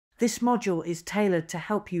This module is tailored to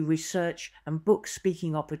help you research and book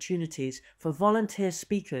speaking opportunities for volunteer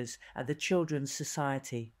speakers at the Children's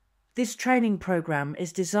Society. This training program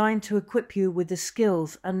is designed to equip you with the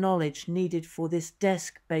skills and knowledge needed for this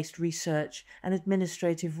desk-based research and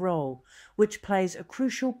administrative role, which plays a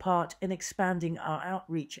crucial part in expanding our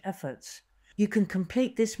outreach efforts. You can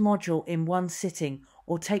complete this module in one sitting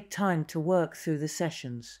or take time to work through the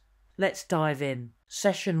sessions. Let's dive in.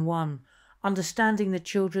 Session 1. Understanding the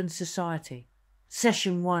Children's Society.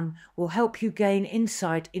 Session 1 will help you gain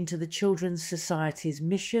insight into the Children's Society's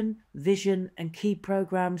mission, vision and key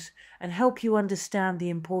programs, and help you understand the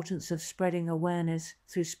importance of spreading awareness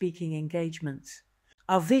through speaking engagements.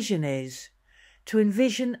 Our vision is to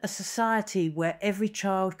envision a society where every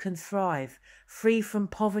child can thrive, free from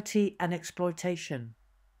poverty and exploitation.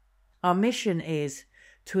 Our mission is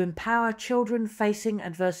to empower children facing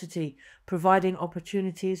adversity, providing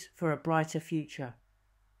opportunities for a brighter future.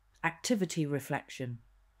 Activity reflection.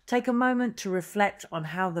 Take a moment to reflect on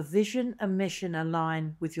how the vision and mission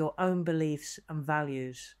align with your own beliefs and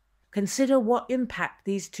values. Consider what impact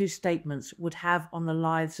these two statements would have on the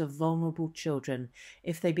lives of vulnerable children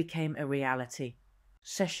if they became a reality.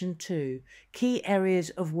 Session 2. Key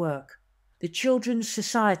areas of work. The Children's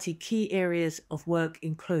Society key areas of work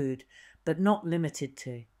include, but not limited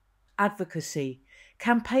to, advocacy,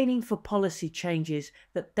 campaigning for policy changes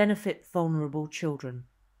that benefit vulnerable children.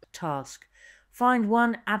 Task. Find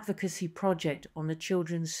one advocacy project on the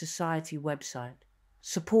Children's Society website.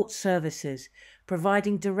 Support services,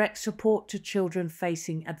 providing direct support to children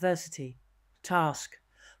facing adversity. Task.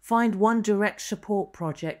 Find one direct support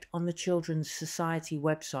project on the Children's Society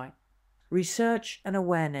website. Research and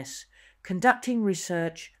awareness, conducting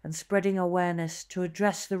research and spreading awareness to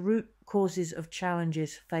address the root causes of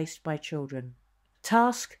challenges faced by children.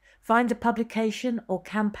 Task. Find a publication or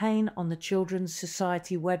campaign on the Children's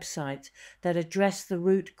Society website that address the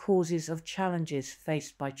root causes of challenges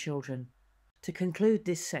faced by children. To conclude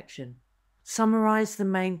this section, summarize the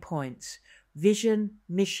main points: vision,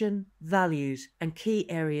 mission, values, and key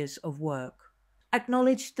areas of work.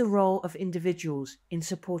 Acknowledge the role of individuals in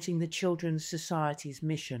supporting the Children's Society's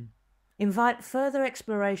mission. Invite further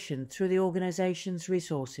exploration through the organization's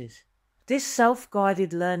resources. This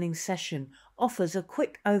self-guided learning session offers a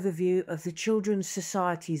quick overview of the Children's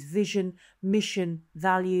Society's vision, mission,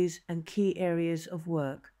 values, and key areas of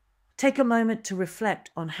work. Take a moment to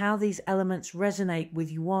reflect on how these elements resonate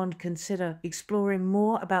with you and consider exploring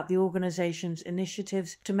more about the organization's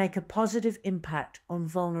initiatives to make a positive impact on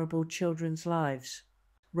vulnerable children's lives.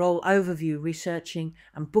 Role overview, researching,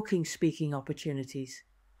 and booking speaking opportunities.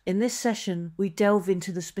 In this session, we delve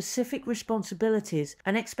into the specific responsibilities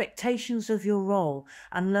and expectations of your role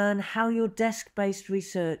and learn how your desk-based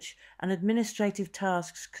research and administrative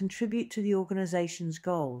tasks contribute to the organization's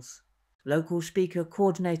goals. Local speaker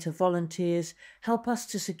coordinator volunteers help us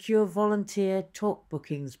to secure volunteer talk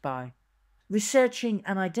bookings by researching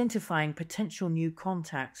and identifying potential new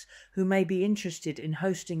contacts who may be interested in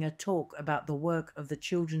hosting a talk about the work of the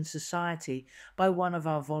Children's Society by one of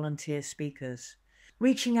our volunteer speakers.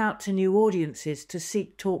 Reaching out to new audiences to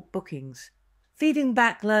seek talk bookings. Feeding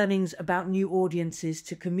back learnings about new audiences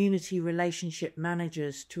to community relationship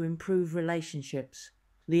managers to improve relationships.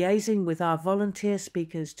 Liaising with our volunteer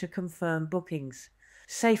speakers to confirm bookings.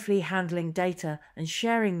 Safely handling data and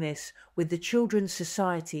sharing this with the Children's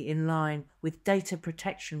Society in line with data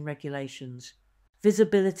protection regulations.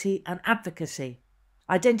 Visibility and advocacy.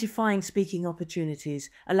 Identifying speaking opportunities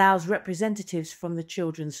allows representatives from the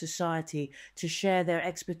Children's Society to share their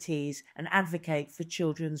expertise and advocate for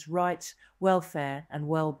children's rights, welfare, and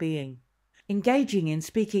well-being. Engaging in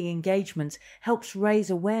speaking engagements helps raise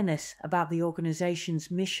awareness about the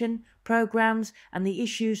organization's mission, programs, and the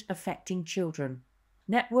issues affecting children.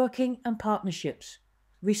 Networking and partnerships.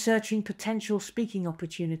 Researching potential speaking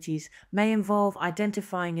opportunities may involve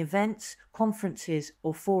identifying events, conferences,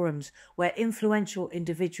 or forums where influential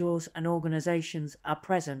individuals and organizations are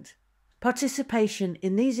present. Participation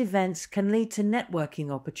in these events can lead to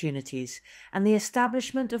networking opportunities and the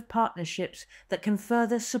establishment of partnerships that can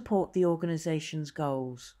further support the organization's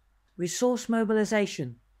goals. Resource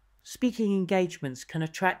mobilization. Speaking engagements can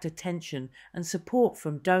attract attention and support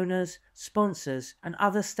from donors, sponsors, and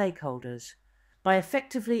other stakeholders. By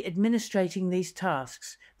effectively administrating these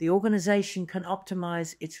tasks, the organization can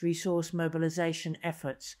optimize its resource mobilization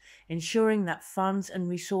efforts, ensuring that funds and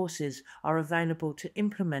resources are available to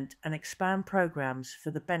implement and expand programs for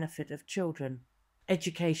the benefit of children.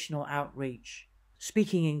 Educational outreach.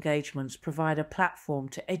 Speaking engagements provide a platform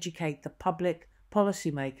to educate the public,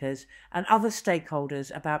 policymakers, and other stakeholders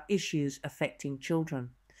about issues affecting children.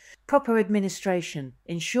 Proper administration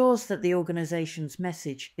ensures that the organization's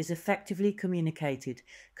message is effectively communicated,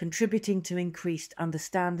 contributing to increased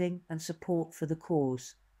understanding and support for the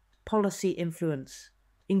cause. Policy influence.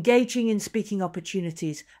 Engaging in speaking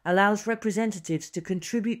opportunities allows representatives to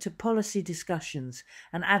contribute to policy discussions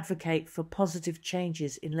and advocate for positive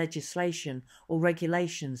changes in legislation or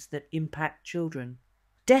regulations that impact children.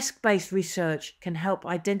 Desk-based research can help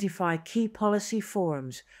identify key policy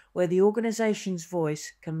forums where the organization's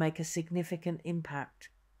voice can make a significant impact.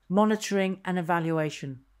 Monitoring and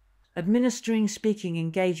evaluation. Administering speaking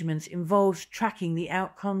engagements involves tracking the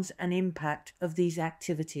outcomes and impact of these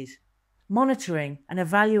activities. Monitoring and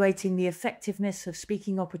evaluating the effectiveness of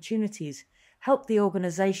speaking opportunities help the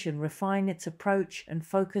organization refine its approach and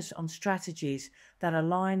focus on strategies that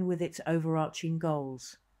align with its overarching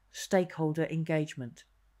goals. Stakeholder engagement.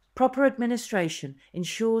 Proper administration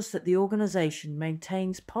ensures that the organization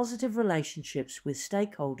maintains positive relationships with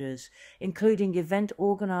stakeholders, including event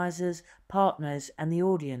organizers, partners, and the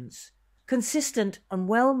audience. Consistent and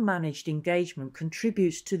well-managed engagement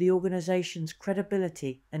contributes to the organization's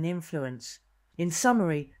credibility and influence. In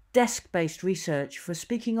summary, desk-based research for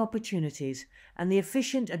speaking opportunities and the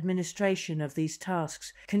efficient administration of these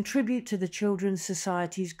tasks contribute to the Children's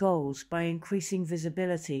Society's goals by increasing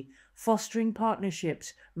visibility, fostering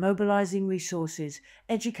partnerships, mobilizing resources,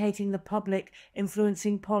 educating the public,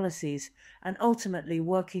 influencing policies, and ultimately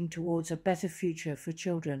working towards a better future for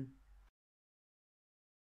children.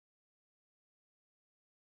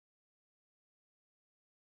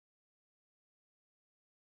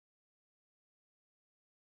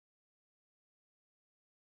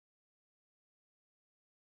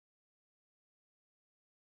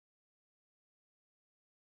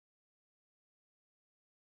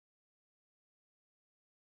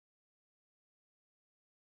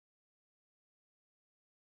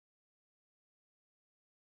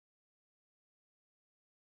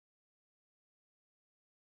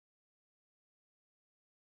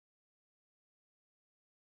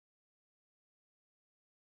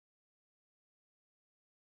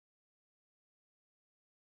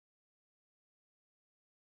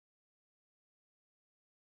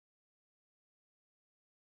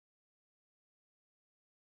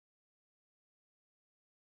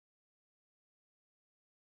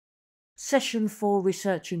 Session 4,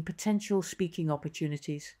 Researching Potential Speaking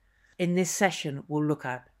Opportunities. In this session, we'll look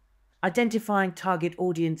at identifying target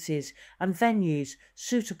audiences and venues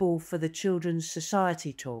suitable for the Children's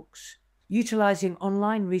Society talks, utilizing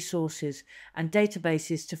online resources and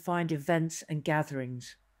databases to find events and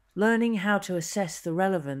gatherings, learning how to assess the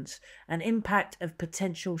relevance and impact of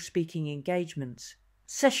potential speaking engagements.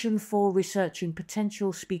 Session 4, Researching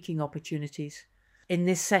Potential Speaking Opportunities. In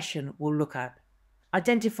this session, we'll look at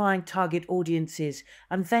identifying target audiences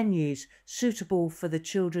and venues suitable for the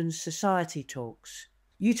Children's Society talks,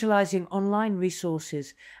 utilizing online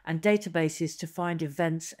resources and databases to find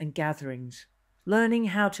events and gatherings, learning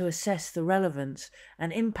how to assess the relevance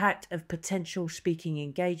and impact of potential speaking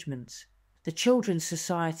engagements. The Children's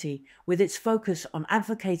Society, with its focus on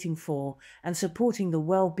advocating for and supporting the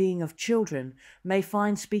well-being of children, may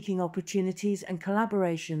find speaking opportunities and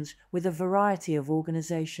collaborations with a variety of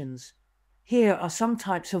organizations. Here are some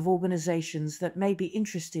types of organizations that may be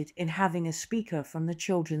interested in having a speaker from the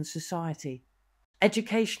Children's Society.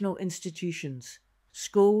 Educational institutions.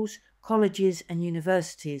 Schools, colleges and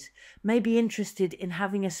universities may be interested in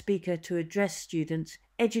having a speaker to address students,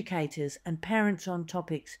 educators and parents on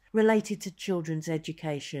topics related to children's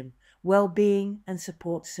education, well-being and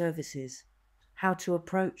support services. How to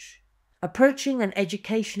approach. Approaching an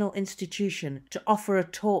educational institution to offer a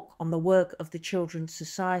talk on the work of the Children's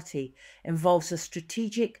Society involves a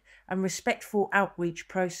strategic and respectful outreach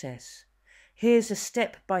process. Here's a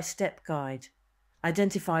step-by-step guide.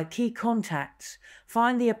 Identify key contacts.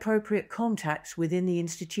 Find the appropriate contacts within the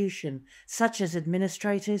institution, such as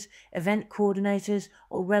administrators, event coordinators,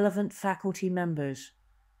 or relevant faculty members.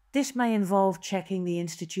 This may involve checking the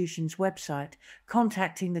institution's website,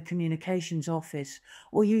 contacting the communications office,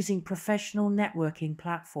 or using professional networking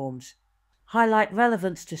platforms. Highlight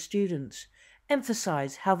relevance to students.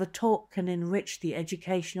 Emphasize how the talk can enrich the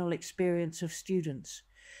educational experience of students.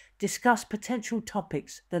 Discuss potential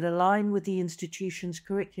topics that align with the institution's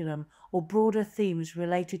curriculum or broader themes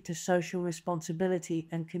related to social responsibility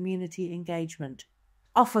and community engagement.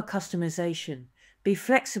 Offer customization. Be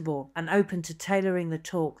flexible and open to tailoring the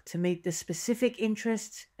talk to meet the specific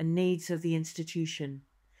interests and needs of the institution.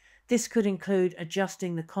 This could include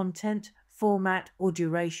adjusting the content, format, or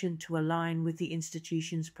duration to align with the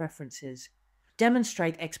institution's preferences.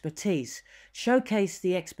 Demonstrate expertise. Showcase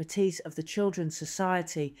the expertise of the Children's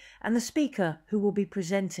Society and the speaker who will be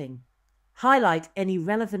presenting. Highlight any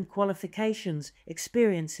relevant qualifications,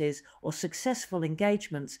 experiences, or successful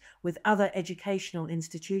engagements with other educational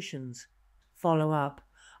institutions. Follow up.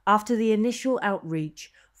 After the initial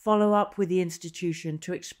outreach, follow up with the institution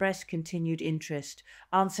to express continued interest,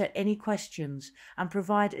 answer any questions, and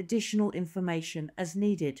provide additional information as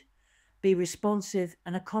needed. Be responsive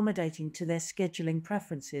and accommodating to their scheduling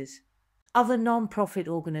preferences. Other non-profit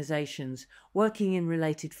organizations working in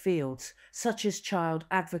related fields, such as child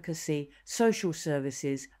advocacy, social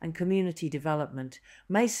services, and community development,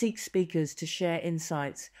 may seek speakers to share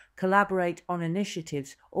insights, collaborate on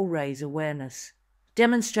initiatives, or raise awareness.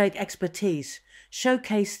 Demonstrate expertise.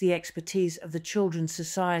 Showcase the expertise of the Children's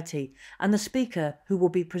Society and the speaker who will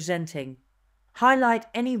be presenting. Highlight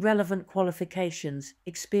any relevant qualifications,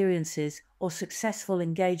 experiences, or successful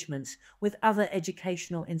engagements with other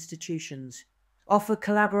educational institutions. Offer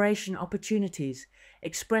collaboration opportunities.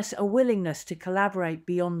 Express a willingness to collaborate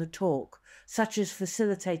beyond the talk, such as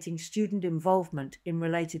facilitating student involvement in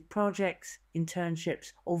related projects,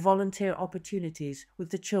 internships, or volunteer opportunities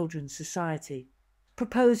with the Children's Society.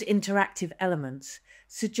 Propose interactive elements.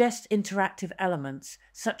 Suggest interactive elements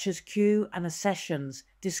such as Q&A sessions,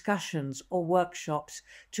 discussions, or workshops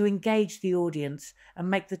to engage the audience and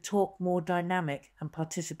make the talk more dynamic and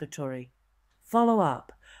participatory. Follow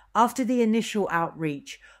up. After the initial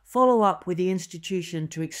outreach, follow up with the institution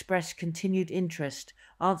to express continued interest,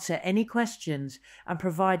 answer any questions, and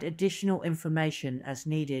provide additional information as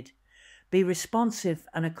needed. Be responsive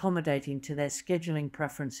and accommodating to their scheduling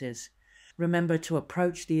preferences. Remember to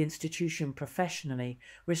approach the institution professionally,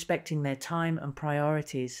 respecting their time and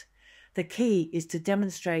priorities. The key is to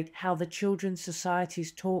demonstrate how the Children's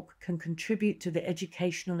Society's talk can contribute to the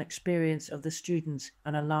educational experience of the students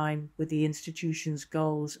and align with the institution's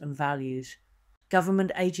goals and values.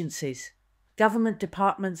 Government agencies. Government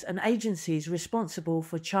departments and agencies responsible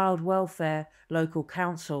for child welfare, local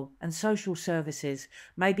council, and social services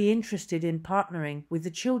may be interested in partnering with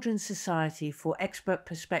the Children's Society for expert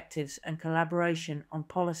perspectives and collaboration on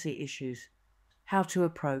policy issues. How to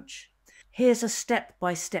approach. Here's a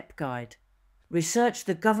step-by-step guide. Research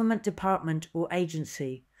the government department or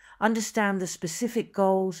agency. Understand the specific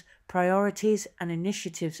goals, priorities, and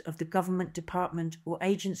initiatives of the government department or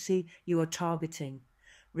agency you are targeting.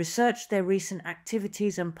 Research their recent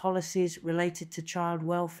activities and policies related to child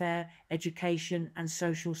welfare, education, and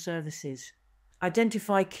social services.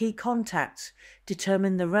 Identify key contacts.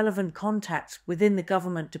 Determine the relevant contacts within the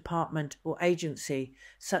government department or agency,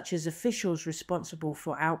 such as officials responsible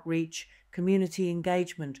for outreach, community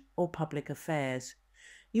engagement, or public affairs.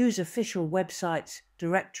 Use official websites,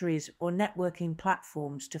 directories, or networking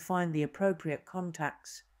platforms to find the appropriate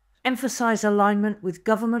contacts. Emphasize alignment with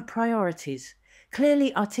government priorities.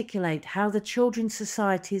 Clearly articulate how the Children's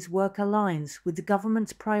Society's work aligns with the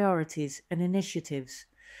government's priorities and initiatives.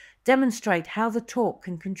 Demonstrate how the talk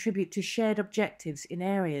can contribute to shared objectives in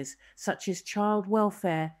areas such as child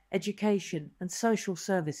welfare, education, and social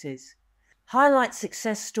services. Highlight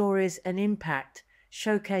success stories and impact.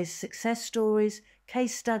 Showcase success stories,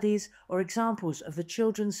 case studies, or examples of the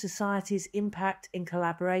Children's Society's impact in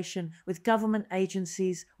collaboration with government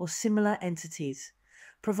agencies or similar entities.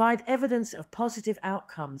 Provide evidence of positive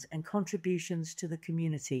outcomes and contributions to the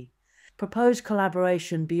community. Propose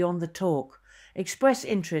collaboration beyond the talk. Express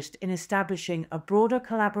interest in establishing a broader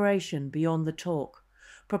collaboration beyond the talk.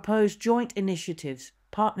 Propose joint initiatives,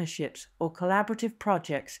 partnerships, or collaborative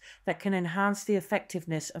projects that can enhance the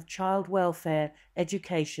effectiveness of child welfare,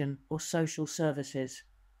 education, or social services.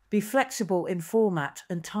 Be flexible in format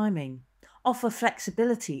and timing. Offer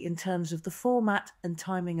flexibility in terms of the format and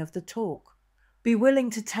timing of the talk. Be willing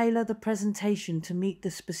to tailor the presentation to meet the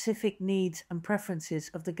specific needs and preferences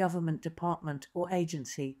of the government department or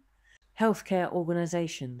agency. Healthcare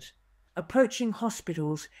organizations. Approaching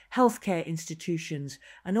hospitals, healthcare institutions,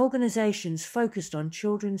 and organizations focused on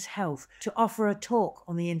children's health to offer a talk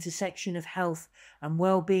on the intersection of health and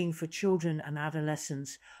well-being for children and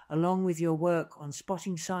adolescents, along with your work on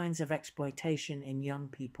spotting signs of exploitation in young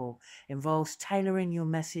people, involves tailoring your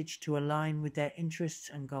message to align with their interests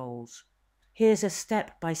and goals. Here's a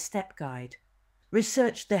step-by-step guide.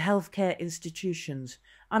 Research the healthcare institutions.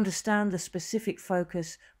 Understand the specific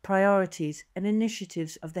focus, priorities, and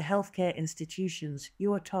initiatives of the healthcare institutions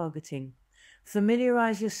you are targeting.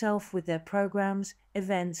 Familiarize yourself with their programs,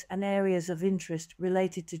 events, and areas of interest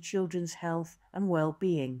related to children's health and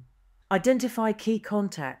well-being. Identify key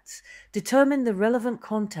contacts. Determine the relevant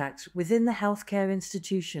contacts within the healthcare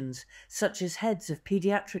institutions, such as heads of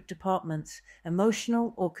pediatric departments,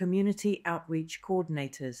 emotional or community outreach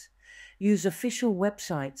coordinators. Use official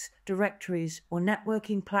websites, directories, or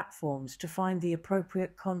networking platforms to find the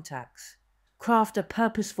appropriate contacts. Craft a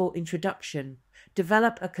purposeful introduction.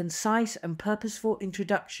 Develop a concise and purposeful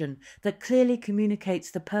introduction that clearly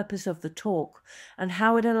communicates the purpose of the talk and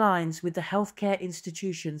how it aligns with the healthcare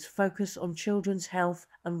institution's focus on children's health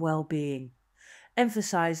and well-being.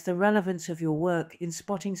 Emphasize the relevance of your work in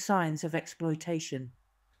spotting signs of exploitation.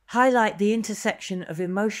 Highlight the intersection of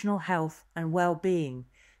emotional health and well-being.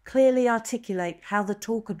 Clearly articulate how the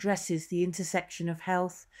talk addresses the intersection of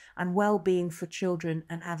health and well-being for children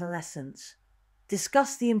and adolescents.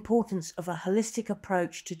 Discuss the importance of a holistic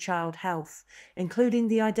approach to child health, including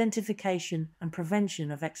the identification and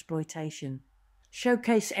prevention of exploitation.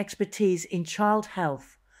 Showcase expertise in child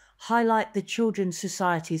health. Highlight the Children's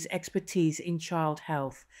Society's expertise in child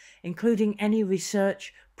health, including any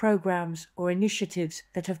research, programs, or initiatives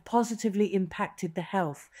that have positively impacted the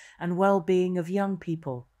health and well-being of young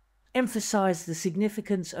people. Emphasize the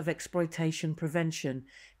significance of exploitation prevention.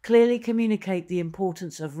 Clearly communicate the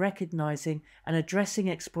importance of recognizing and addressing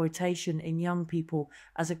exploitation in young people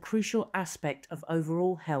as a crucial aspect of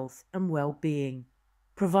overall health and well-being.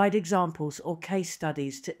 Provide examples or case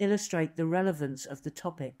studies to illustrate the relevance of the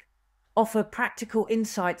topic. Offer practical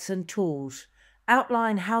insights and tools.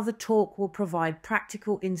 Outline how the talk will provide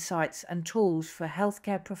practical insights and tools for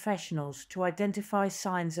healthcare professionals to identify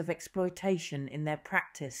signs of exploitation in their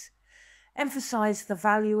practice. Emphasize the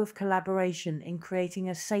value of collaboration in creating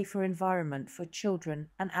a safer environment for children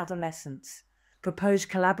and adolescents. Propose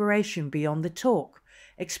collaboration beyond the talk.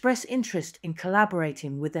 Express interest in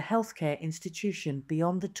collaborating with the healthcare institution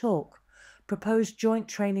beyond the talk. Propose joint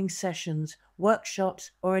training sessions,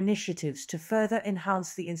 workshops, or initiatives to further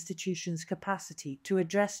enhance the institution's capacity to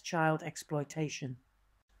address child exploitation.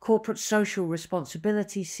 Corporate social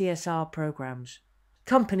responsibility (CSR) programs.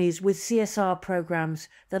 Companies with CSR programs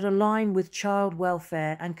that align with child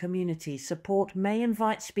welfare and community support may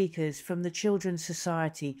invite speakers from the Children's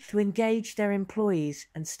Society to engage their employees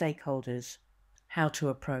and stakeholders. How to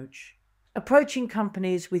approach. Approaching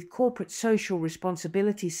companies with corporate social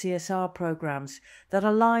responsibility (CSR) programs that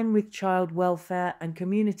align with child welfare and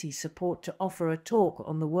community support to offer a talk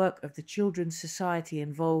on the work of the Children's Society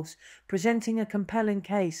involves presenting a compelling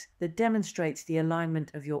case that demonstrates the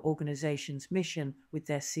alignment of your organization's mission with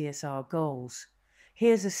their CSR goals.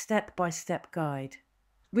 Here's a step-by-step guide.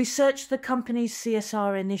 Research the company's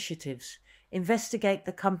CSR initiatives. Investigate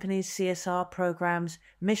the company's CSR programs,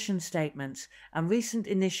 mission statements, and recent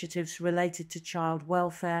initiatives related to child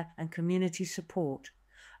welfare and community support.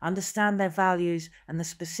 Understand their values and the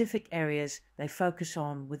specific areas they focus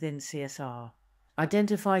on within CSR.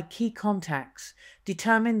 Identify key contacts.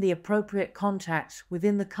 Determine the appropriate contacts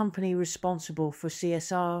within the company responsible for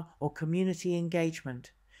CSR or community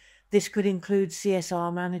engagement. This could include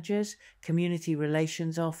CSR managers, community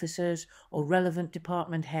relations officers, or relevant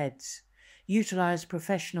department heads. Utilize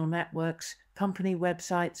professional networks, company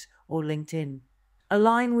websites, or LinkedIn.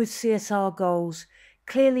 Align with CSR goals.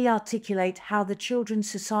 Clearly articulate how the Children's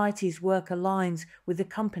Society's work aligns with the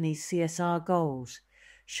company's CSR goals.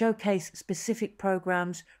 Showcase specific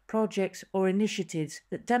programs, projects, or initiatives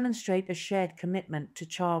that demonstrate a shared commitment to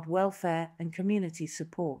child welfare and community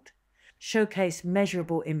support. Showcase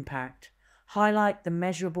measurable impact. Highlight the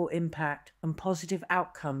measurable impact and positive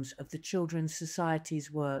outcomes of the Children's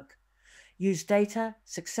Society's work. Use data,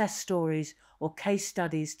 success stories, or case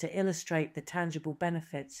studies to illustrate the tangible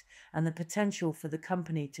benefits and the potential for the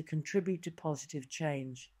company to contribute to positive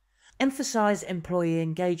change. Emphasize employee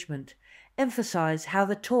engagement. Emphasize how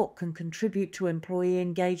the talk can contribute to employee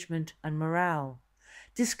engagement and morale.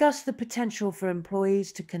 Discuss the potential for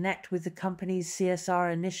employees to connect with the company's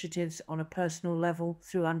CSR initiatives on a personal level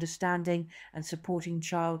through understanding and supporting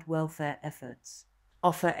child welfare efforts.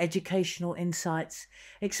 Offer educational insights.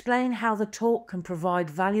 Explain how the talk can provide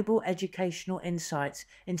valuable educational insights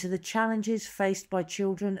into the challenges faced by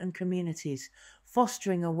children and communities,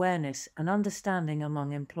 fostering awareness and understanding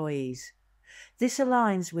among employees. This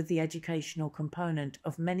aligns with the educational component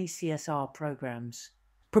of many CSR programs.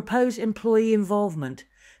 Propose employee involvement.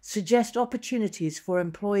 Suggest opportunities for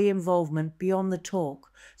employee involvement beyond the talk,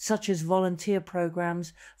 such as volunteer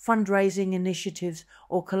programs, fundraising initiatives,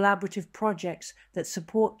 or collaborative projects that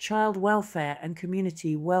support child welfare and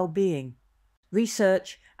community well-being.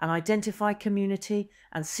 Research and identify community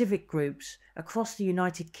and civic groups across the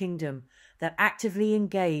United Kingdom that actively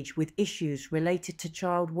engage with issues related to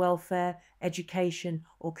child welfare, education,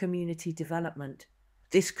 or community development.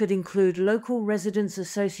 This could include local residents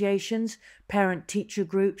associations, parent-teacher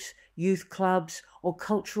groups, youth clubs, or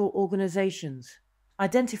cultural organizations.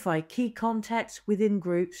 Identify key contacts within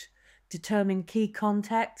groups, determine key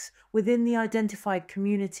contacts within the identified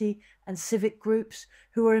community and civic groups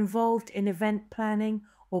who are involved in event planning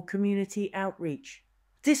or community outreach.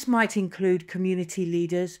 This might include community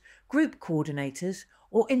leaders, group coordinators,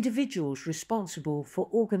 or individuals responsible for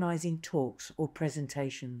organizing talks or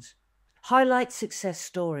presentations. Highlight success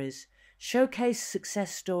stories, showcase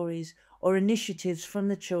success stories or initiatives from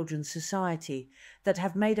the Children's Society that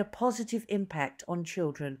have made a positive impact on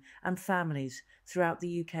children and families throughout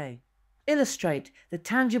the UK. Illustrate the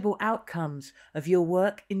tangible outcomes of your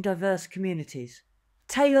work in diverse communities.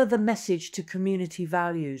 Tailor the message to community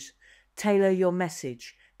values. Tailor your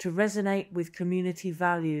message to resonate with community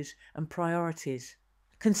values and priorities.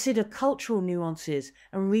 Consider cultural nuances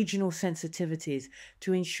and regional sensitivities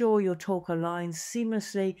to ensure your talk aligns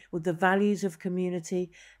seamlessly with the values of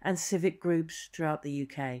community and civic groups throughout the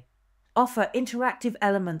UK. Offer interactive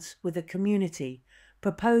elements with the community.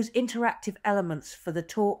 Propose interactive elements for the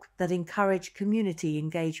talk that encourage community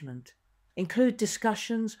engagement. Include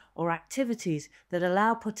discussions or activities that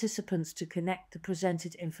allow participants to connect the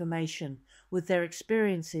presented information with their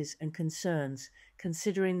experiences and concerns,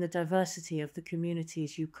 considering the diversity of the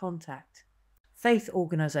communities you contact. Faith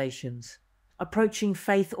organizations. Approaching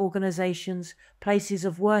faith organizations, places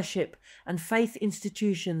of worship, and faith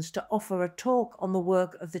institutions to offer a talk on the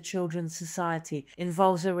work of the Children's Society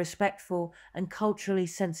involves a respectful and culturally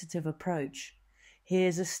sensitive approach.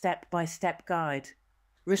 Here's a step-by-step guide.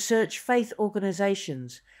 Research faith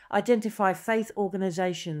organizations. Identify faith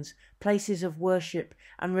organizations, places of worship,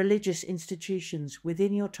 and religious institutions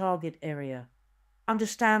within your target area.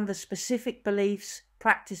 Understand the specific beliefs,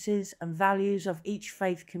 practices, and values of each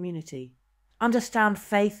faith community. Understand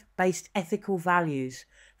faith-based ethical values.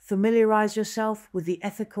 Familiarize yourself with the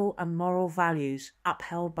ethical and moral values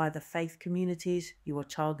upheld by the faith communities you are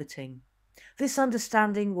targeting. This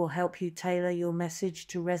understanding will help you tailor your message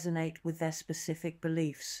to resonate with their specific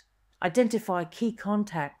beliefs. Identify key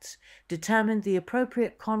contacts. Determine the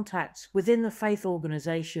appropriate contacts within the faith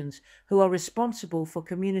organizations who are responsible for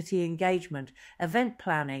community engagement, event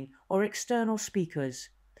planning, or external speakers.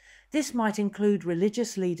 This might include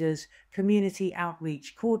religious leaders, community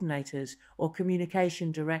outreach coordinators, or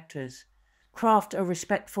communication directors. Craft a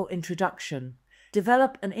respectful introduction.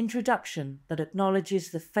 Develop an introduction that acknowledges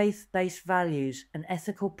the faith-based values and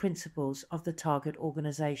ethical principles of the target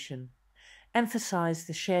organization. Emphasize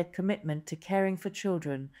the shared commitment to caring for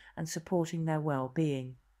children and supporting their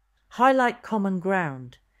well-being. Highlight common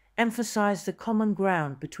ground. Emphasize the common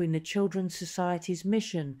ground between the Children's Society's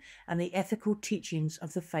mission and the ethical teachings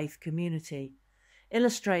of the faith community.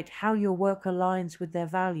 Illustrate how your work aligns with their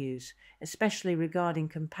values, especially regarding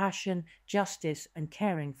compassion, justice, and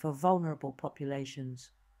caring for vulnerable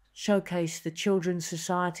populations. Showcase the Children's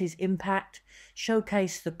Society's impact.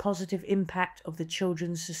 Showcase the positive impact of the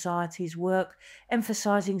Children's Society's work,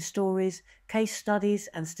 emphasizing stories, case studies,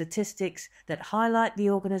 and statistics that highlight the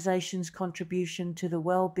organization's contribution to the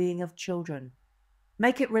well-being of children.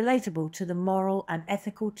 Make it relatable to the moral and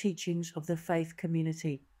ethical teachings of the faith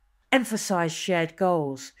community. Emphasize shared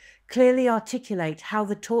goals. Clearly articulate how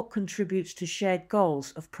the talk contributes to shared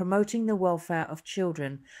goals of promoting the welfare of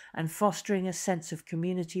children and fostering a sense of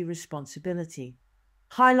community responsibility.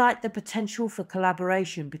 Highlight the potential for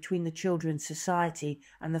collaboration between the Children's Society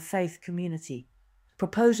and the faith community.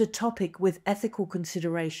 Propose a topic with ethical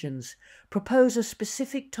considerations. Propose a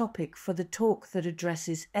specific topic for the talk that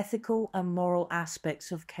addresses ethical and moral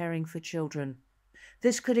aspects of caring for children.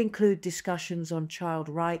 This could include discussions on child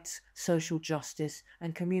rights, social justice,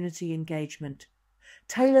 and community engagement.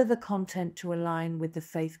 Tailor the content to align with the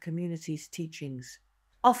faith community's teachings.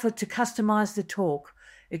 Offer to customize the talk.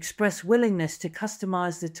 Express willingness to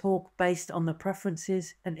customize the talk based on the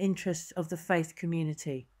preferences and interests of the faith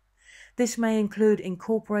community. This may include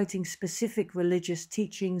incorporating specific religious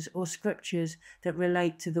teachings or scriptures that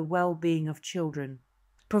relate to the well-being of children.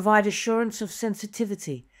 Provide assurance of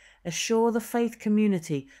sensitivity. Assure the faith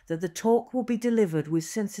community that the talk will be delivered with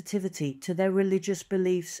sensitivity to their religious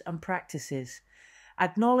beliefs and practices.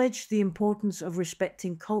 Acknowledge the importance of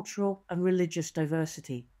respecting cultural and religious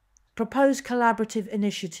diversity. Propose collaborative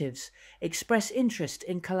initiatives. Express interest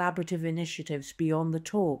in collaborative initiatives beyond the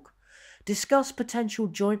talk. Discuss potential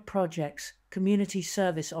joint projects, community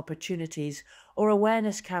service opportunities, or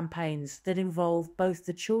awareness campaigns that involve both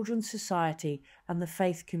the Children's Society and the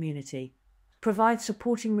faith community. Provide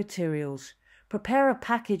supporting materials. Prepare a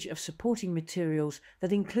package of supporting materials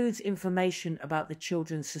that includes information about the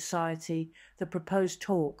Children's Society, the proposed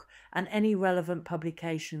talk, and any relevant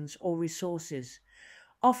publications or resources.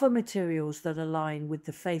 Offer materials that align with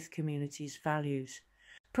the faith community's values.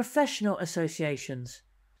 Professional associations.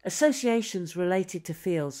 Associations related to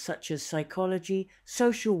fields such as psychology,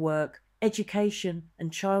 social work, education,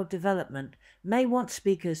 and child development may want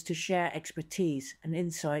speakers to share expertise and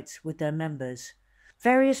insights with their members.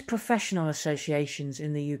 Various professional associations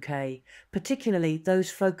in the UK, particularly those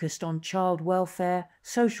focused on child welfare,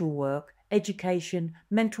 social work, education,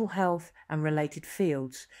 mental health and related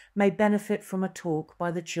fields, may benefit from a talk by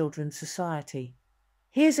the Children's Society.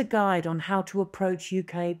 Here's a guide on how to approach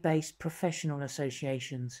UK-based professional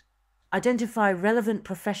associations. Identify relevant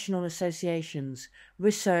professional associations.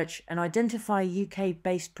 Research and identify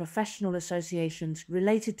UK-based professional associations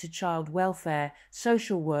related to child welfare,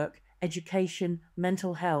 social work, education,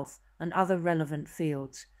 mental health, and other relevant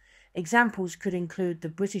fields. Examples could include the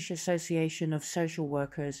British Association of Social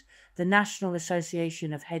Workers, the National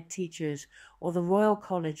Association of Head Teachers, or the Royal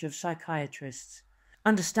College of Psychiatrists.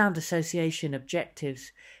 Understand association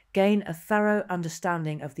objectives. Gain a thorough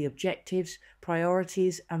understanding of the objectives,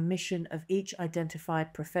 priorities, and mission of each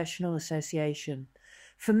identified professional association.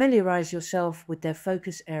 Familiarize yourself with their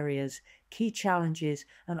focus areas, key challenges,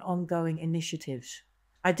 and ongoing initiatives.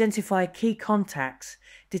 Identify key contacts.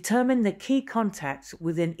 Determine the key contacts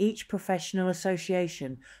within each professional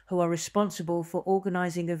association who are responsible for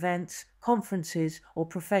organizing events, conferences, or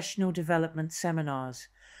professional development seminars.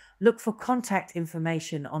 Look for contact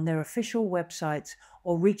information on their official websites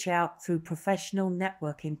or reach out through professional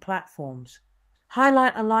networking platforms.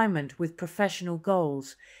 Highlight alignment with professional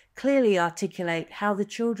goals. Clearly articulate how the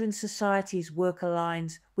Children's Society's work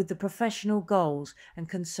aligns with the professional goals and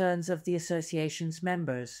concerns of the association's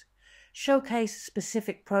members. Showcase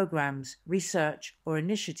specific programs, research, or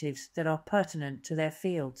initiatives that are pertinent to their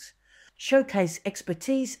fields. Showcase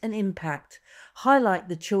expertise and impact. Highlight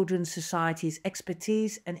the Children's Society's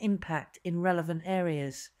expertise and impact in relevant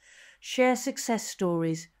areas. Share success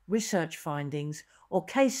stories, research findings, or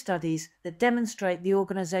case studies that demonstrate the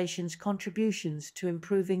organisation's contributions to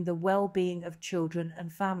improving the well-being of children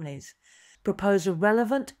and families. Propose a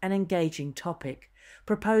relevant and engaging topic.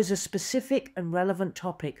 Propose a specific and relevant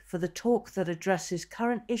topic for the talk that addresses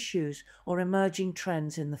current issues or emerging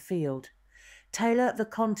trends in the field. Tailor the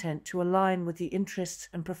content to align with the interests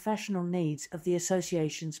and professional needs of the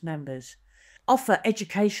association's members. Offer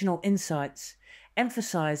educational insights.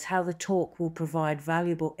 Emphasize how the talk will provide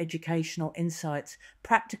valuable educational insights,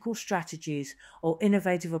 practical strategies, or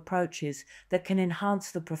innovative approaches that can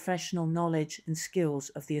enhance the professional knowledge and skills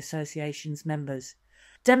of the association's members.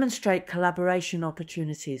 Demonstrate collaboration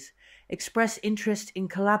opportunities. Express interest in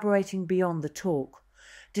collaborating beyond the talk.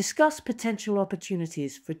 Discuss potential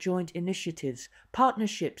opportunities for joint initiatives,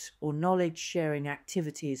 partnerships, or knowledge-sharing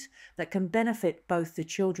activities that can benefit both the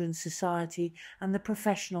Children's Society and the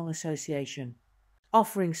professional association.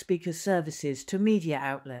 Offering speaker services to media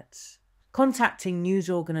outlets. Contacting news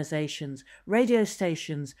organisations, radio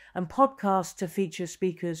stations, and podcasts to feature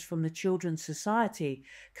speakers from the Children's Society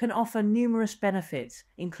can offer numerous benefits,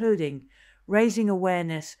 including raising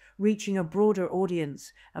awareness, reaching a broader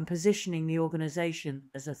audience, and positioning the organisation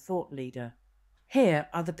as a thought leader. Here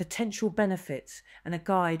are the potential benefits and a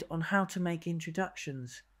guide on how to make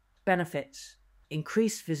introductions. Benefits: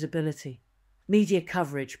 increased visibility. Media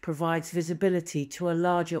coverage provides visibility to a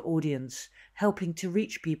larger audience, helping to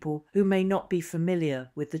reach people who may not be familiar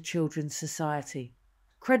with the Children's Society.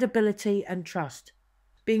 Credibility and trust.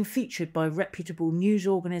 Being featured by reputable news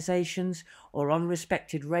organisations or on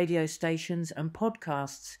respected radio stations and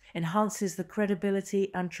podcasts enhances the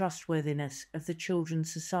credibility and trustworthiness of the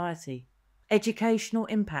Children's Society. Educational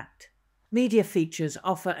impact. Media features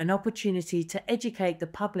offer an opportunity to educate the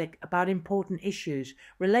public about important issues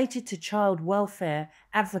related to child welfare,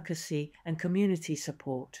 advocacy, and community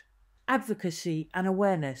support. Advocacy and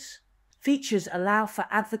awareness. Features allow for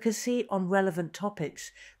advocacy on relevant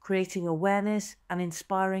topics, creating awareness and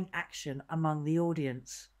inspiring action among the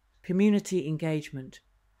audience. Community engagement.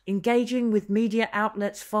 Engaging with media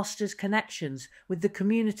outlets fosters connections with the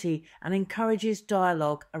community and encourages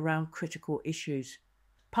dialogue around critical issues.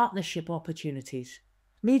 Partnership opportunities.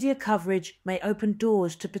 Media coverage may open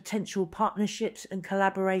doors to potential partnerships and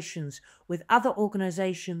collaborations with other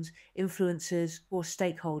organisations, influencers, or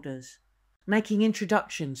stakeholders. Making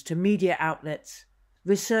introductions to media outlets.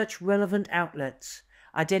 Research relevant outlets.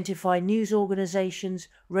 Identify news organisations,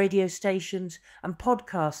 radio stations, and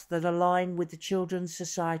podcasts that align with the Children's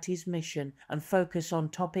Society's mission and focus on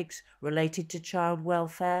topics related to child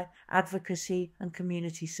welfare, advocacy, and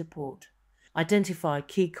community support. Identify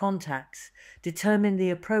key contacts. Determine the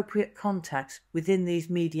appropriate contacts within these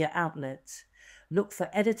media outlets. Look for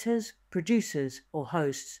editors, producers, or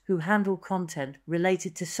hosts who handle content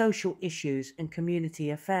related to social issues and community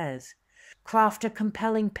affairs. Craft a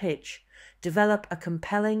compelling pitch. Develop a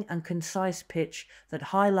compelling and concise pitch that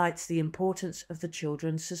highlights the importance of the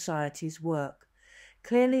Children's Society's work.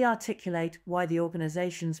 Clearly articulate why the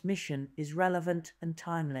organization's mission is relevant and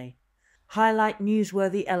timely. Highlight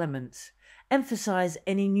newsworthy elements. Emphasize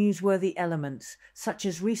any newsworthy elements, such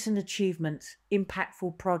as recent achievements,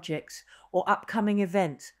 impactful projects, or upcoming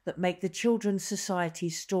events that make the Children's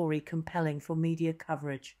Society's story compelling for media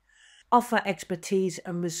coverage. Offer expertise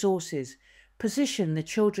and resources. Position the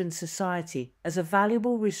Children's Society as a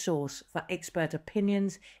valuable resource for expert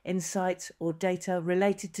opinions, insights, or data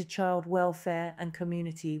related to child welfare and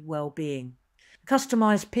community well-being.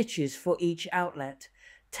 Customize pitches for each outlet.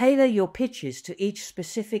 Tailor your pitches to each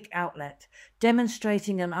specific outlet,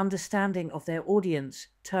 demonstrating an understanding of their audience,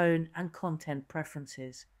 tone, and content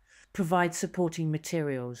preferences. Provide supporting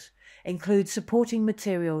materials. Include supporting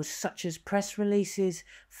materials such as press releases,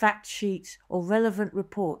 fact sheets, or relevant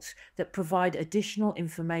reports that provide additional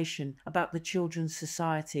information about the Children's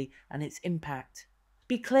Society and its impact.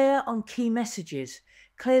 Be clear on key messages.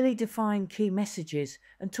 Clearly define key messages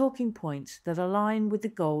and talking points that align with the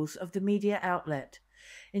goals of the media outlet.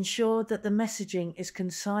 Ensure that the messaging is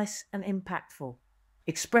concise and impactful.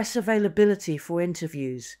 Express availability for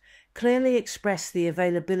interviews. Clearly express the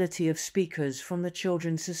availability of speakers from the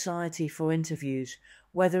Children's Society for interviews,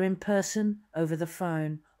 whether in person, over the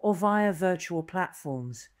phone, or via virtual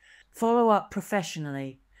platforms. Follow up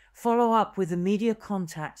professionally. Follow up with the media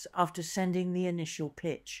contacts after sending the initial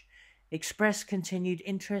pitch. Express continued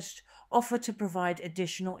interest, offer to provide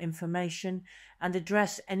additional information, and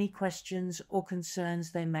address any questions or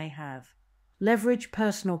concerns they may have. Leverage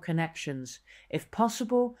personal connections. If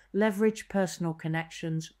possible, leverage personal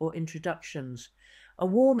connections or introductions. A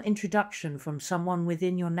warm introduction from someone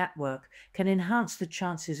within your network can enhance the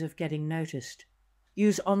chances of getting noticed.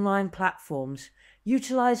 Use online platforms.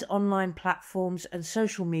 Utilize online platforms and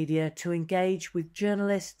social media to engage with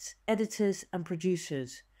journalists, editors, and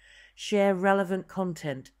producers. Share relevant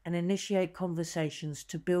content and initiate conversations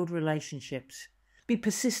to build relationships. Be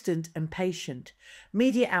persistent and patient.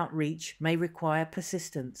 Media outreach may require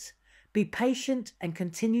persistence. Be patient and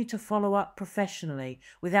continue to follow up professionally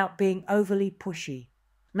without being overly pushy.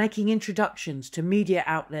 Making introductions to media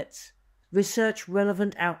outlets. Research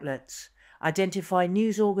relevant outlets. Identify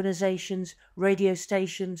news organizations, radio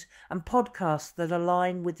stations, and podcasts that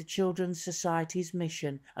align with the Children's Society's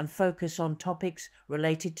mission and focus on topics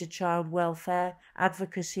related to child welfare,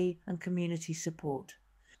 advocacy, and community support.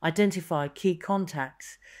 Identify key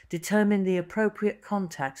contacts. Determine the appropriate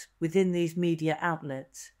contacts within these media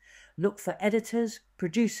outlets. Look for editors,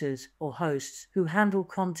 producers, or hosts who handle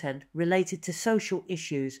content related to social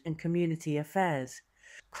issues and community affairs.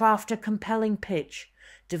 Craft a compelling pitch.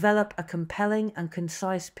 Develop a compelling and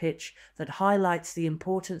concise pitch that highlights the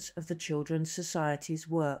importance of the Children's Society's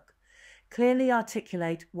work. Clearly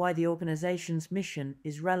articulate why the organization's mission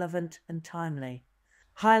is relevant and timely.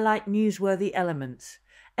 Highlight newsworthy elements.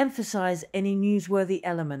 Emphasize any newsworthy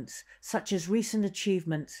elements, such as recent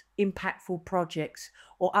achievements, impactful projects,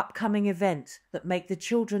 or upcoming events that make the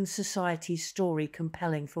Children's Society's story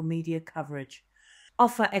compelling for media coverage.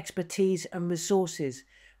 Offer expertise and resources.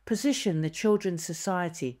 Position the Children's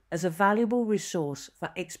Society as a valuable resource for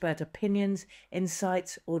expert opinions,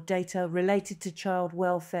 insights, or data related to child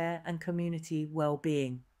welfare and community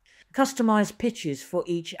well-being. Customize pitches for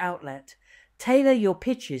each outlet. Tailor your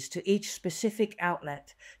pitches to each specific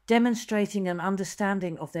outlet, demonstrating an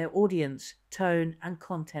understanding of their audience, tone, and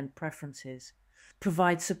content preferences.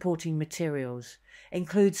 Provide supporting materials.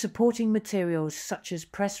 Include supporting materials such as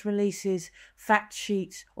press releases, fact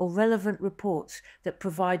sheets, or relevant reports that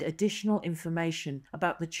provide additional information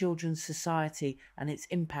about the Children's Society and its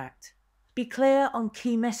impact. Be clear on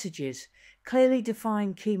key messages. Clearly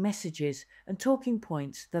define key messages and talking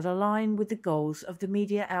points that align with the goals of the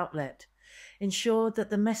media outlet. Ensure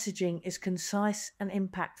that the messaging is concise and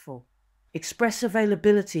impactful. Express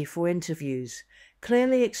availability for interviews.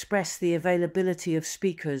 Clearly express the availability of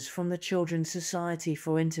speakers from the Children's Society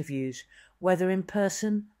for interviews, whether in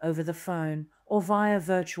person, over the phone, or via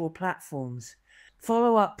virtual platforms.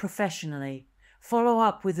 Follow up professionally. Follow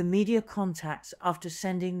up with the media contacts after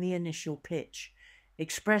sending the initial pitch.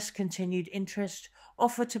 Express continued interest,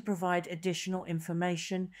 offer to provide additional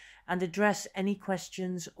information, and address any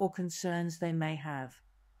questions or concerns they may have.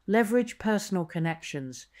 Leverage personal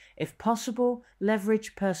connections. If possible,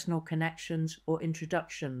 leverage personal connections or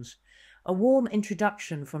introductions. A warm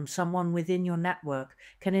introduction from someone within your network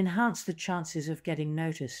can enhance the chances of getting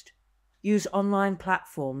noticed. Use online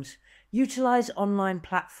platforms. Utilize online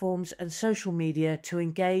platforms and social media to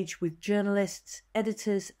engage with journalists,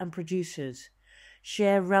 editors, and producers.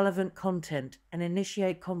 Share relevant content and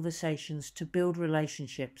initiate conversations to build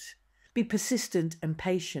relationships. Be persistent and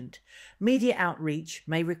patient. Media outreach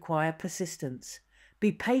may require persistence.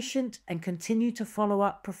 Be patient and continue to follow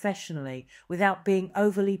up professionally without being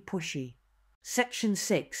overly pushy. Section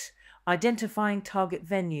 6. Identifying target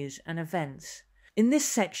venues and events. In this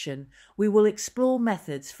section, we will explore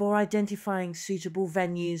methods for identifying suitable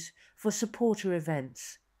venues for supporter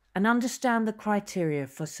events and understand the criteria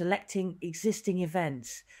for selecting existing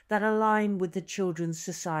events that align with the Children's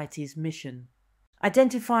Society's mission.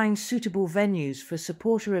 Identifying suitable venues for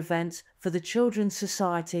supporter events for the Children's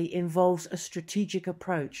Society involves a strategic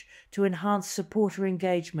approach to enhance supporter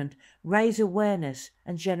engagement, raise awareness,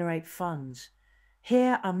 and generate funds.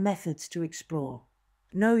 Here are methods to explore.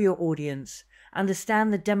 Know your audience.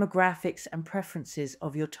 Understand the demographics and preferences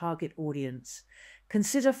of your target audience.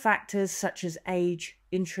 Consider factors such as age,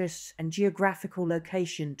 interests, and geographical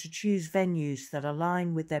location to choose venues that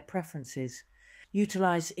align with their preferences.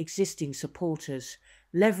 Utilize existing supporters.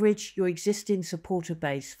 Leverage your existing supporter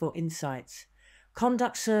base for insights.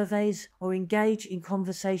 Conduct surveys or engage in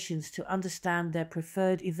conversations to understand their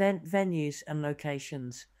preferred event venues and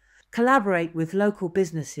locations. Collaborate with local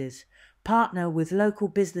businesses. Partner with local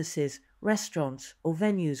businesses, restaurants, or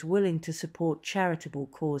venues willing to support charitable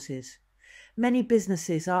causes. Many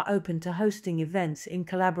businesses are open to hosting events in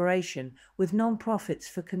collaboration with non-profits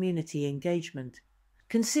for community engagement.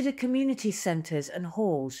 Consider community centres and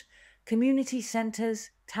halls. Community centres,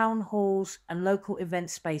 town halls, and local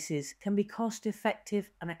event spaces can be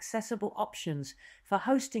cost-effective and accessible options for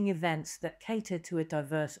hosting events that cater to a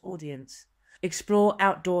diverse audience. Explore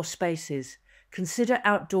outdoor spaces. Consider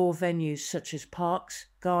outdoor venues such as parks,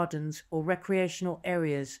 gardens, or recreational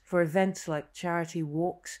areas for events like charity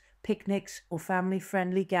walks, picnics, or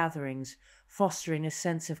family-friendly gatherings, fostering a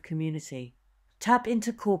sense of community. Tap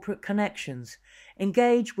into corporate connections.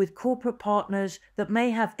 Engage with corporate partners that may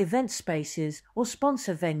have event spaces or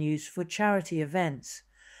sponsor venues for charity events.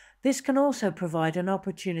 This can also provide an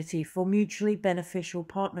opportunity for mutually beneficial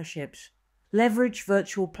partnerships. Leverage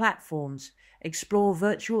virtual platforms. Explore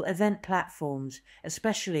virtual event platforms,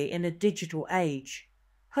 especially in a digital age.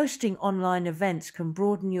 Hosting online events can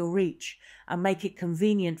broaden your reach and make it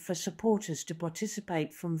convenient for supporters to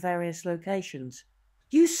participate from various locations.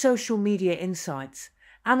 Use social media insights.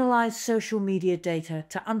 Analyze social media data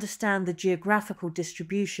to understand the geographical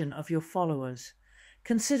distribution of your followers.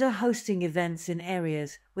 Consider hosting events in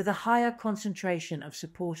areas with a higher concentration of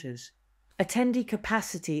supporters. Attendee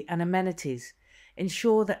capacity and amenities.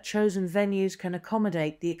 Ensure that chosen venues can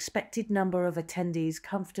accommodate the expected number of attendees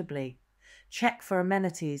comfortably. Check for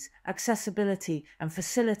amenities, accessibility, and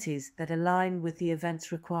facilities that align with the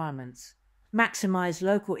event's requirements. Maximize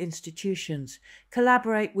local institutions.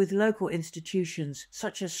 Collaborate with local institutions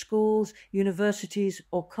such as schools, universities,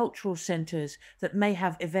 or cultural centres that may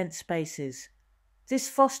have event spaces. This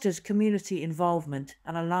fosters community involvement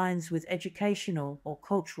and aligns with educational or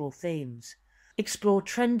cultural themes. Explore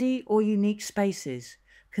trendy or unique spaces.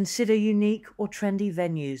 Consider unique or trendy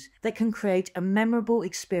venues that can create a memorable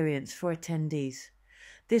experience for attendees.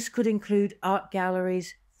 This could include art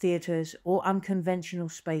galleries, theatres, or unconventional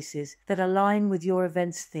spaces that align with your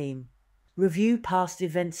event's theme. Review past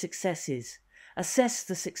event successes. Assess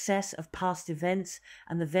the success of past events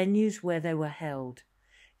and the venues where they were held.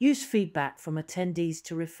 Use feedback from attendees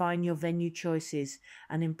to refine your venue choices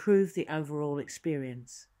and improve the overall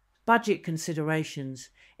experience. Budget considerations.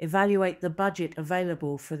 Evaluate the budget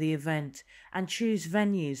available for the event and choose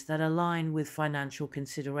venues that align with financial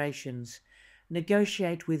considerations.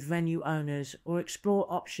 Negotiate with venue owners or explore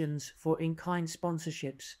options for in-kind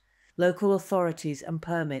sponsorships. Local authorities and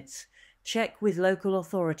permits. Check with local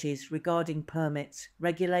authorities regarding permits,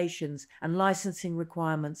 regulations, and licensing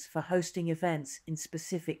requirements for hosting events in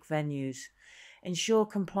specific venues. Ensure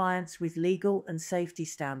compliance with legal and safety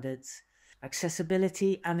standards.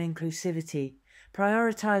 Accessibility and inclusivity.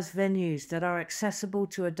 Prioritize venues that are accessible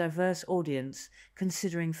to a diverse audience,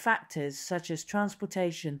 considering factors such as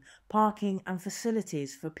transportation, parking, and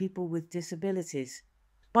facilities for people with disabilities.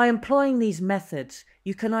 By employing these methods,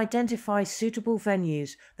 you can identify suitable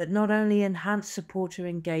venues that not only enhance supporter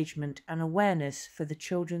engagement and awareness for the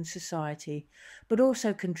Children's Society, but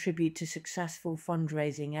also contribute to successful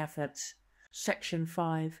fundraising efforts. Section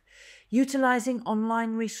 5. Utilizing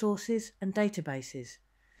online resources and databases.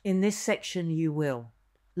 In this section you will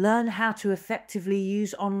Learn how to effectively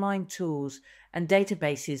use online tools and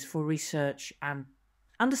databases for research and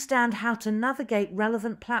understand how to navigate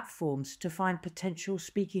relevant platforms to find potential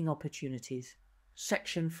speaking opportunities.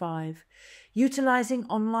 Section 5. Utilizing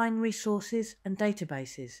online resources and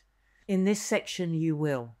databases. In this section you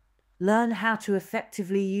will learn how to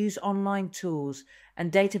effectively use online tools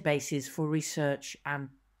and databases for research and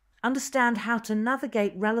understand how to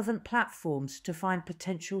navigate relevant platforms to find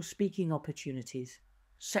potential speaking opportunities.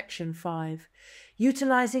 Section 5.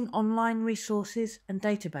 Utilizing online resources and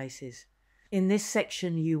databases. In this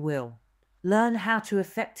section you will learn how to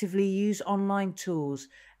effectively use online tools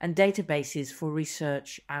and databases for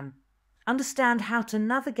research and understand how to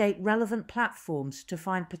navigate relevant platforms to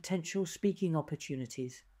find potential speaking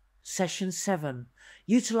opportunities. Session 7.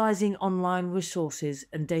 Utilizing online resources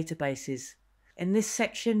and databases. In this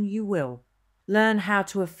section you will learn how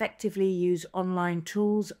to effectively use online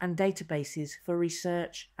tools and databases for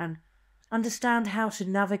research and understand how to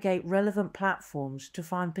navigate relevant platforms to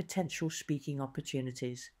find potential speaking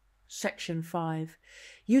opportunities. Section 5.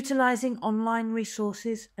 Utilizing online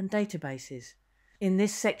resources and databases. In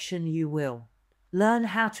this section you will learn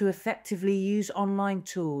how to effectively use online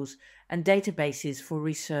tools and databases for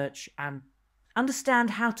research and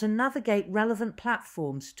understand how to navigate relevant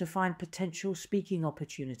platforms to find potential speaking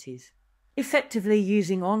opportunities. Effectively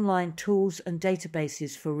using online tools and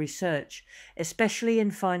databases for research, especially in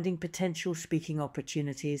finding potential speaking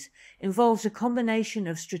opportunities, involves a combination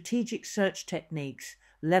of strategic search techniques,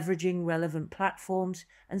 leveraging relevant platforms,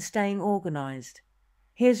 and staying organized.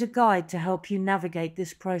 Here's a guide to help you navigate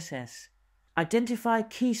this process. Identify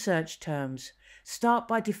key search terms. Start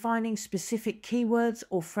by defining specific keywords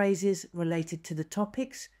or phrases related to the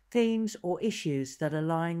topics, themes, or issues that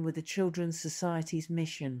align with the Children's Society's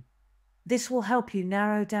mission. This will help you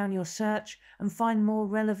narrow down your search and find more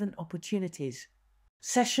relevant opportunities.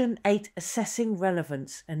 Session 8. Assessing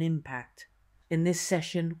relevance and impact. In this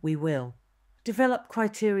session, we will develop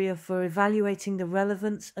criteria for evaluating the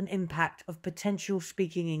relevance and impact of potential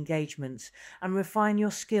speaking engagements and refine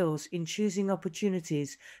your skills in choosing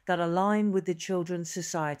opportunities that align with the Children's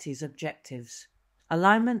Society's objectives.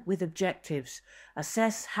 Alignment with objectives.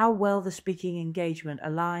 Assess how well the speaking engagement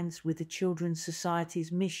aligns with the Children's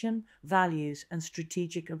Society's mission, values, and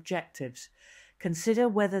strategic objectives. Consider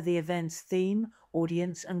whether the event's theme,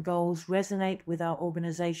 audience, and goals resonate with our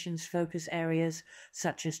organization's focus areas,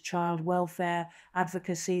 such as child welfare,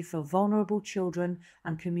 advocacy for vulnerable children,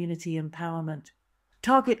 and community empowerment.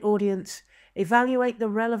 Target audience. Evaluate the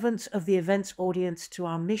relevance of the event's audience to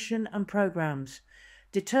our mission and programs.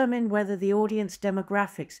 Determine whether the audience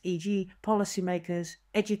demographics, e.g. policymakers,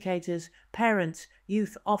 educators, parents,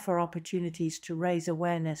 youth, offer opportunities to raise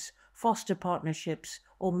awareness, foster partnerships,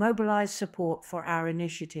 or mobilize support for our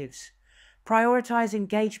initiatives. Prioritize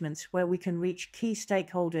engagements where we can reach key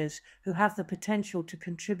stakeholders who have the potential to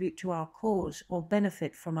contribute to our cause or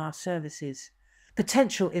benefit from our services.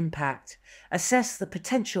 Potential impact. Assess the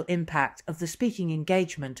potential impact of the speaking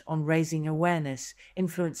engagement on raising awareness,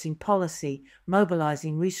 influencing policy,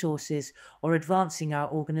 mobilizing resources, or advancing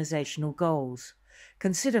our organizational goals.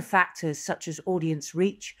 Consider factors such as audience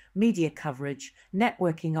reach, media coverage,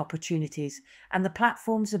 networking opportunities, and the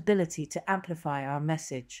platform's ability to amplify our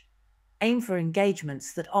message. Aim for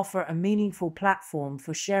engagements that offer a meaningful platform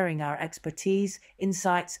for sharing our expertise,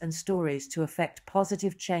 insights, and stories to effect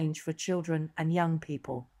positive change for children and young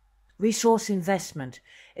people. Resource investment.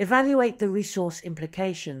 Evaluate the resource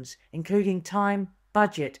implications, including time,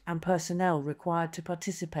 budget, and personnel required to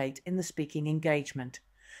participate in the speaking engagement.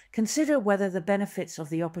 Consider whether the benefits of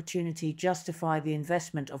the opportunity justify the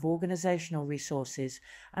investment of organizational resources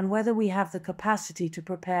and whether we have the capacity to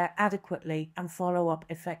prepare adequately and follow up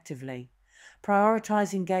effectively.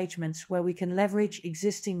 Prioritize engagements where we can leverage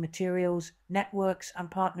existing materials, networks,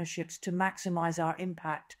 and partnerships to maximize our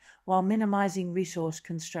impact while minimizing resource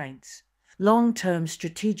constraints. Long-term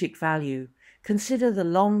strategic value. Consider the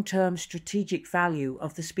long-term strategic value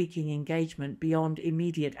of the speaking engagement beyond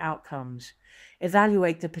immediate outcomes.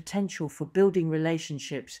 Evaluate the potential for building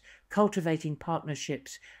relationships, cultivating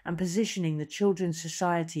partnerships, and positioning the Children's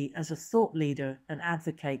Society as a thought leader and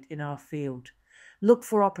advocate in our field. Look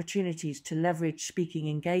for opportunities to leverage speaking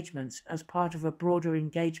engagements as part of a broader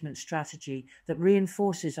engagement strategy that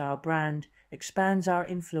reinforces our brand, expands our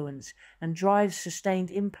influence, and drives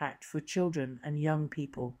sustained impact for children and young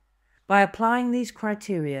people. By applying these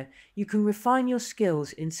criteria, you can refine your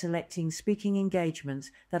skills in selecting speaking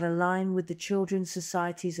engagements that align with the Children's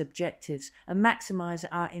Society's objectives and maximize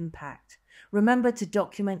our impact. Remember to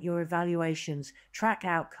document your evaluations, track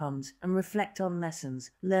outcomes, and reflect on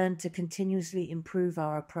lessons learned to continuously improve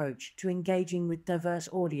our approach to engaging with diverse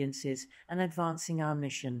audiences and advancing our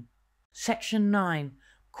mission. Section 9.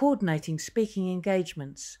 Coordinating speaking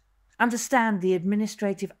engagements. Understand the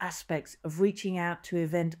administrative aspects of reaching out to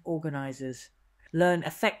event organizers. Learn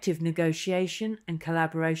effective negotiation and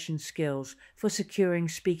collaboration skills for securing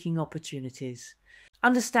speaking opportunities.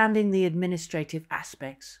 Understanding the administrative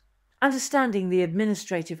aspects. Understanding the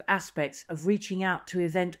administrative aspects of reaching out to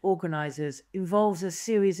event organizers involves a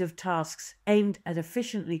series of tasks aimed at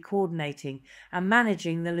efficiently coordinating and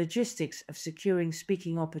managing the logistics of securing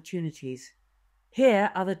speaking opportunities.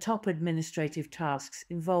 Here are the top administrative tasks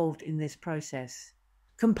involved in this process.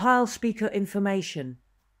 Compile speaker information.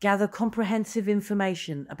 Gather comprehensive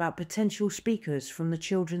information about potential speakers from the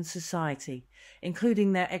Children's Society,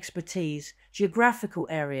 including their expertise, geographical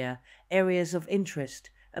area, areas of interest,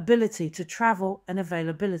 ability to travel and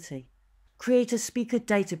availability. Create a speaker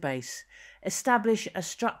database. Establish a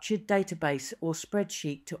structured database or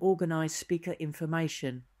spreadsheet to organize speaker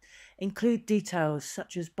information. Include details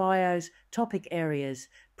such as bios, topic areas,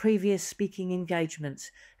 previous speaking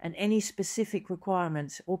engagements, and any specific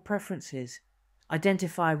requirements or preferences.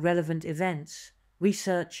 Identify relevant events.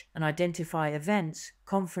 Research and identify events,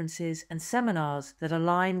 conferences, and seminars that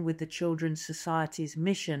align with the Children's Society's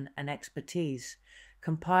mission and expertise.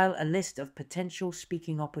 Compile a list of potential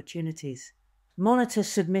speaking opportunities. Monitor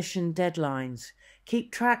submission deadlines.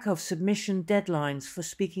 Keep track of submission deadlines for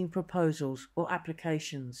speaking proposals or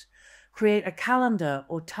applications. Create a calendar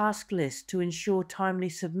or task list to ensure timely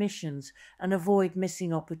submissions and avoid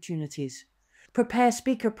missing opportunities. Prepare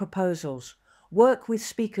speaker proposals. Work with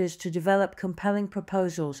speakers to develop compelling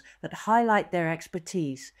proposals that highlight their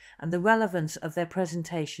expertise and the relevance of their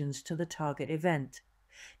presentations to the target event.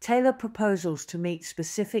 Tailor proposals to meet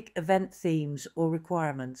specific event themes or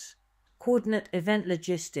requirements. Coordinate event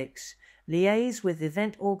logistics. Liaise with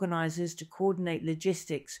event organizers to coordinate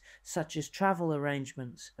logistics such as travel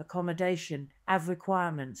arrangements, accommodation, AV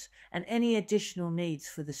requirements, and any additional needs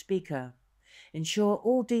for the speaker. Ensure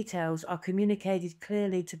all details are communicated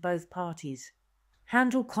clearly to both parties.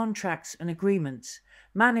 Handle contracts and agreements.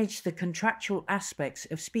 Manage the contractual aspects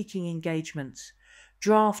of speaking engagements.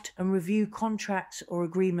 Draft and review contracts or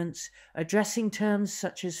agreements addressing terms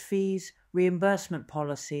such as fees, reimbursement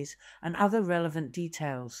policies, and other relevant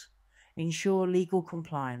details. Ensure legal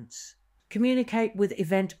compliance. Communicate with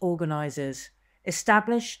event organizers.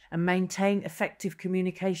 Establish and maintain effective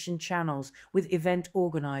communication channels with event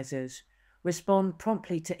organizers. Respond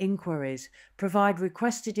promptly to inquiries, provide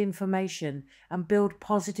requested information, and build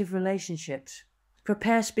positive relationships.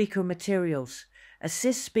 Prepare speaker materials.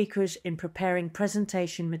 Assist speakers in preparing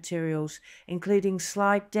presentation materials, including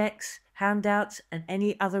slide decks, handouts, and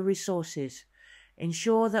any other resources.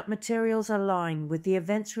 Ensure that materials align with the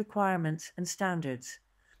event's requirements and standards.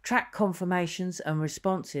 Track confirmations and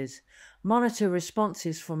responses. Monitor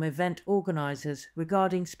responses from event organizers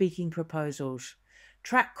regarding speaking proposals.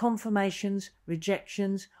 Track confirmations,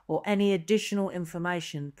 rejections, or any additional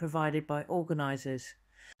information provided by organizers.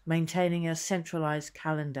 Maintaining a centralized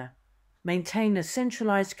calendar. Maintain a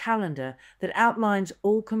centralized calendar that outlines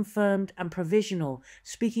all confirmed and provisional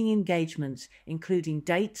speaking engagements, including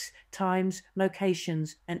dates, times,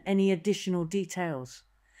 locations, and any additional details.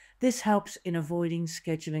 This helps in avoiding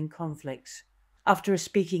scheduling conflicts. After a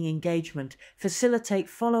speaking engagement, facilitate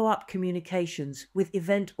follow-up communications with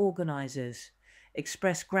event organizers.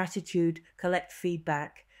 Express gratitude, collect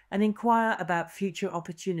feedback, and inquire about future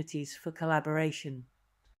opportunities for collaboration.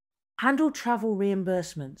 Handle travel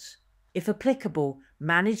reimbursements. If applicable,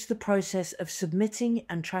 manage the process of submitting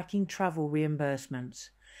and tracking travel reimbursements.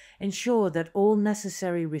 Ensure that all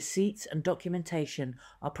necessary receipts and documentation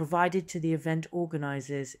are provided to the event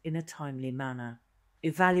organizers in a timely manner.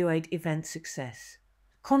 Evaluate event success.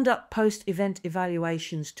 Conduct post-event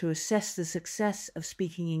evaluations to assess the success of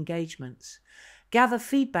speaking engagements. Gather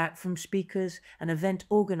feedback from speakers and event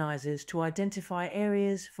organizers to identify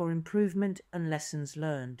areas for improvement and lessons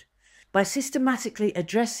learned. By systematically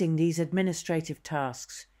addressing these administrative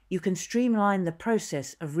tasks, you can streamline the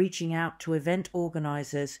process of reaching out to event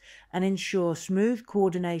organizers and ensure smooth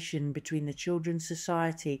coordination between the Children's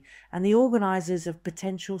Society and the organizers of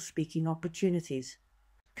potential speaking opportunities.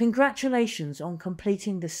 Congratulations on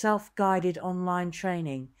completing the self-guided online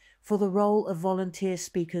training for the role of Volunteer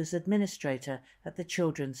Speakers Administrator at the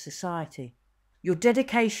Children's Society. Your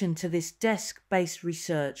dedication to this desk-based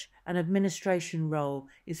research and administration role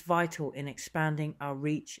is vital in expanding our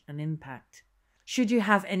reach and impact. Should you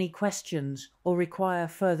have any questions or require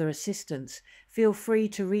further assistance, feel free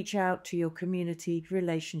to reach out to your community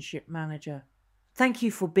relationship manager. Thank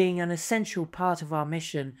you for being an essential part of our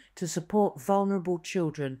mission to support vulnerable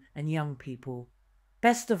children and young people.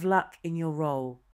 Best of luck in your role.